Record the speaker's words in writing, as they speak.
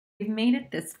You've made it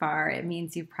this far, it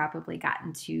means you've probably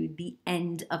gotten to the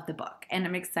end of the book. And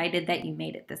I'm excited that you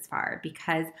made it this far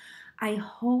because I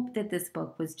hope that this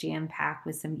book was jam packed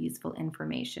with some useful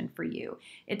information for you.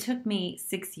 It took me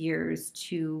 6 years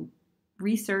to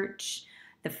research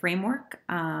the framework,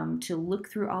 to look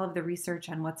through all of the research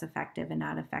on what's effective and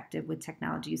not effective with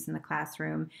technology use in the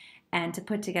classroom, and to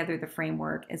put together the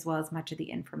framework as well as much of the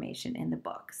information in the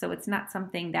book. So it's not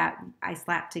something that I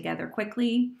slapped together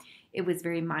quickly. It was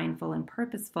very mindful and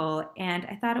purposeful, and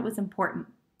I thought it was important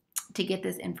to get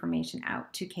this information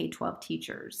out to K-12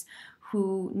 teachers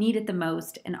who need it the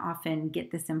most and often get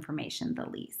this information the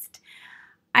least.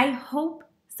 I hope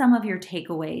some of your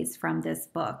takeaways from this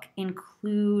book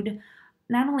include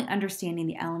not only understanding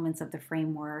the elements of the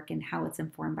framework and how it's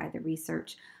informed by the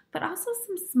research, but also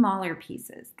some smaller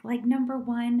pieces. Like, number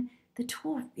one, the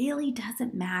tool really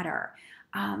doesn't matter.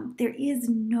 There is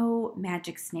no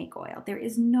magic snake oil. There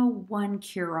is no one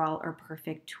cure-all or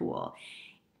perfect tool.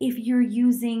 If you're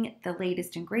using the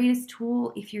latest and greatest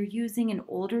tool, if you're using an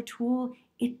older tool,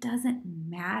 it doesn't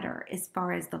matter as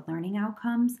far as the learning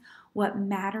outcomes. What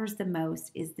matters the most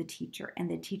is the teacher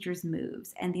and the teacher's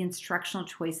moves and the instructional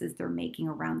choices they're making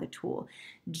around the tool.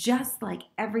 Just like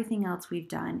everything else we've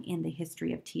done in the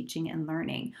history of teaching and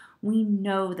learning, we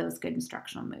know those good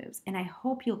instructional moves, and I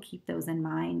hope you'll keep those in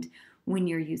mind when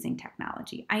you're using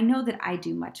technology. I know that I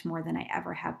do much more than I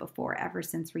ever have before, ever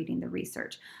since reading the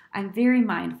research. I'm very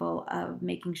mindful of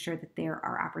making sure that there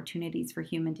are opportunities for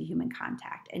human-to-human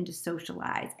contact and to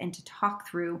socialize and to talk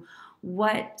through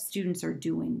what students are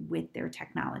doing with their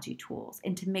technology tools,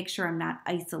 and to make sure I'm not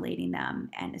isolating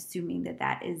them and assuming that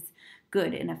that is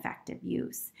good and effective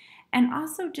use. And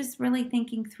also just really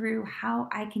thinking through how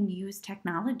I can use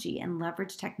technology and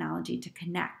leverage technology to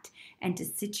connect and to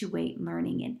situate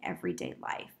learning in everyday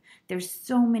life. There's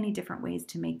so many different ways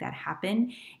to make that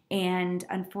happen. And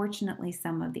unfortunately,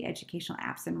 some of the educational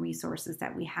apps and resources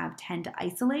that we have tend to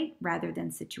isolate rather than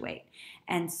situate.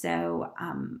 And so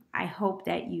I hope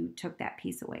that you took that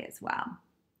piece away as well.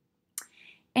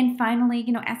 And finally,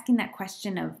 asking that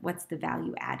question of what's the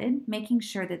value added, making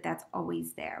sure that that's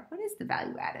always there. What is the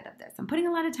value added of this? I'm putting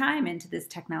a lot of time into this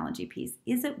technology piece.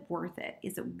 Is it worth it?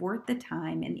 Is it worth the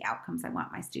time and the outcomes I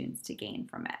want my students to gain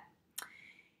from it?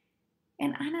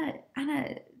 And on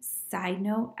a side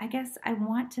note, I guess I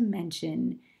want to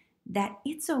mention that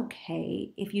it's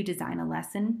okay if you design a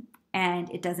lesson and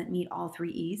it doesn't meet all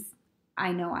three E's.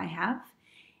 I know I have.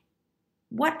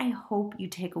 What I hope you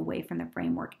take away from the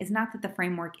framework is not that the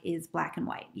framework is black and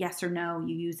white, yes or no,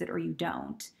 you use it or you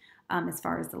don't, as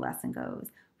far as the lesson goes.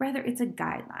 Rather, it's a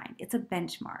guideline, it's a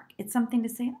benchmark. It's something to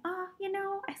say,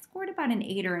 I scored about an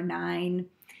 8 or a 9.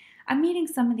 I'm meeting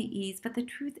some of the E's, but the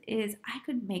truth is I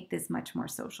could make this much more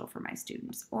social for my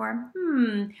students. Or,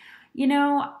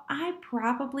 I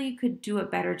probably could do a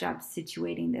better job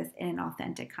situating this in an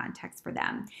authentic context for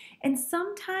them. And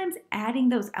sometimes adding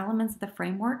those elements of the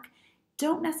framework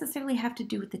don't necessarily have to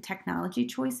do with the technology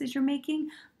choices you're making,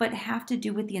 but have to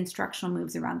do with the instructional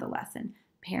moves around the lesson,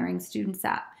 pairing students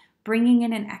up, bringing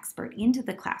in an expert into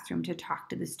the classroom to talk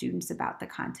to the students about the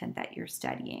content that you're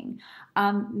studying.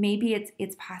 Maybe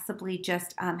it's possibly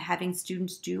just having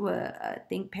students do a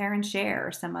think, pair, and share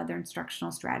or some other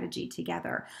instructional strategy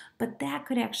together. But that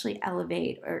could actually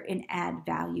elevate and add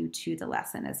value to the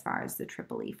lesson as far as the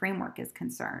Triple E framework is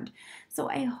concerned.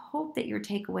 So I hope that your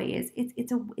takeaway is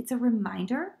it's a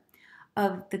reminder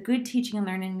of the good teaching and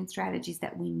learning strategies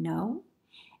that we know,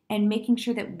 and making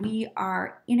sure that we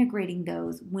are integrating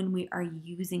those when we are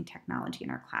using technology in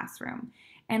our classroom.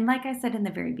 And like I said in the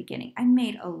very beginning, I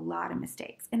made a lot of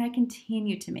mistakes, and I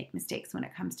continue to make mistakes when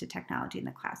it comes to technology in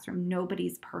the classroom.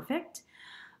 Nobody's perfect,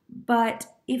 but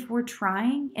if we're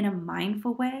trying in a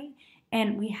mindful way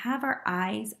and we have our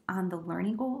eyes on the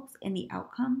learning goals and the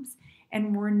outcomes,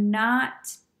 and we're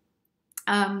not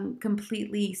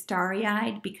completely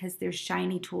starry-eyed because there's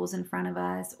shiny tools in front of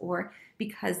us, or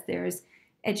because there's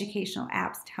educational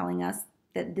apps telling us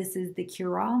that this is the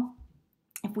cure-all.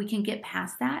 If we can get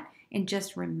past that and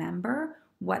just remember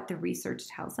what the research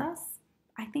tells us,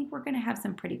 I think we're going to have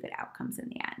some pretty good outcomes in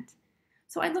the end.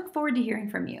 So I look forward to hearing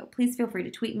from you. Please feel free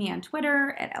to tweet me on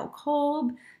Twitter at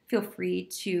 @Kolb. Feel free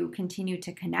to continue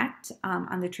to connect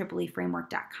on the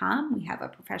tripleframework.com. We have a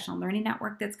professional learning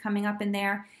network that's coming up in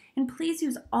there. And please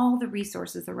use all the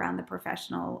resources around the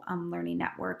professional learning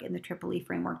network in the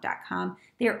tripleframework.com.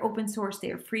 They are open source. They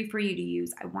are free for you to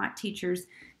use. I want teachers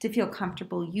to feel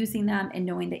comfortable using them and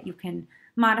knowing that you can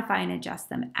modify and adjust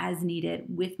them as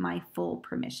needed with my full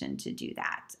permission to do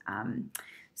that.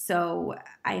 So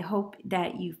I hope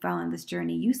that you found this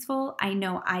journey useful. I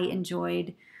know I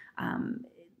enjoyed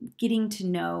getting to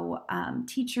know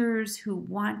teachers who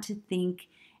want to think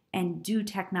and do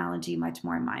technology much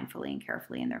more mindfully and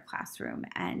carefully in their classroom.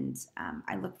 And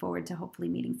I look forward to hopefully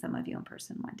meeting some of you in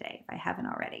person one day if I haven't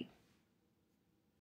already.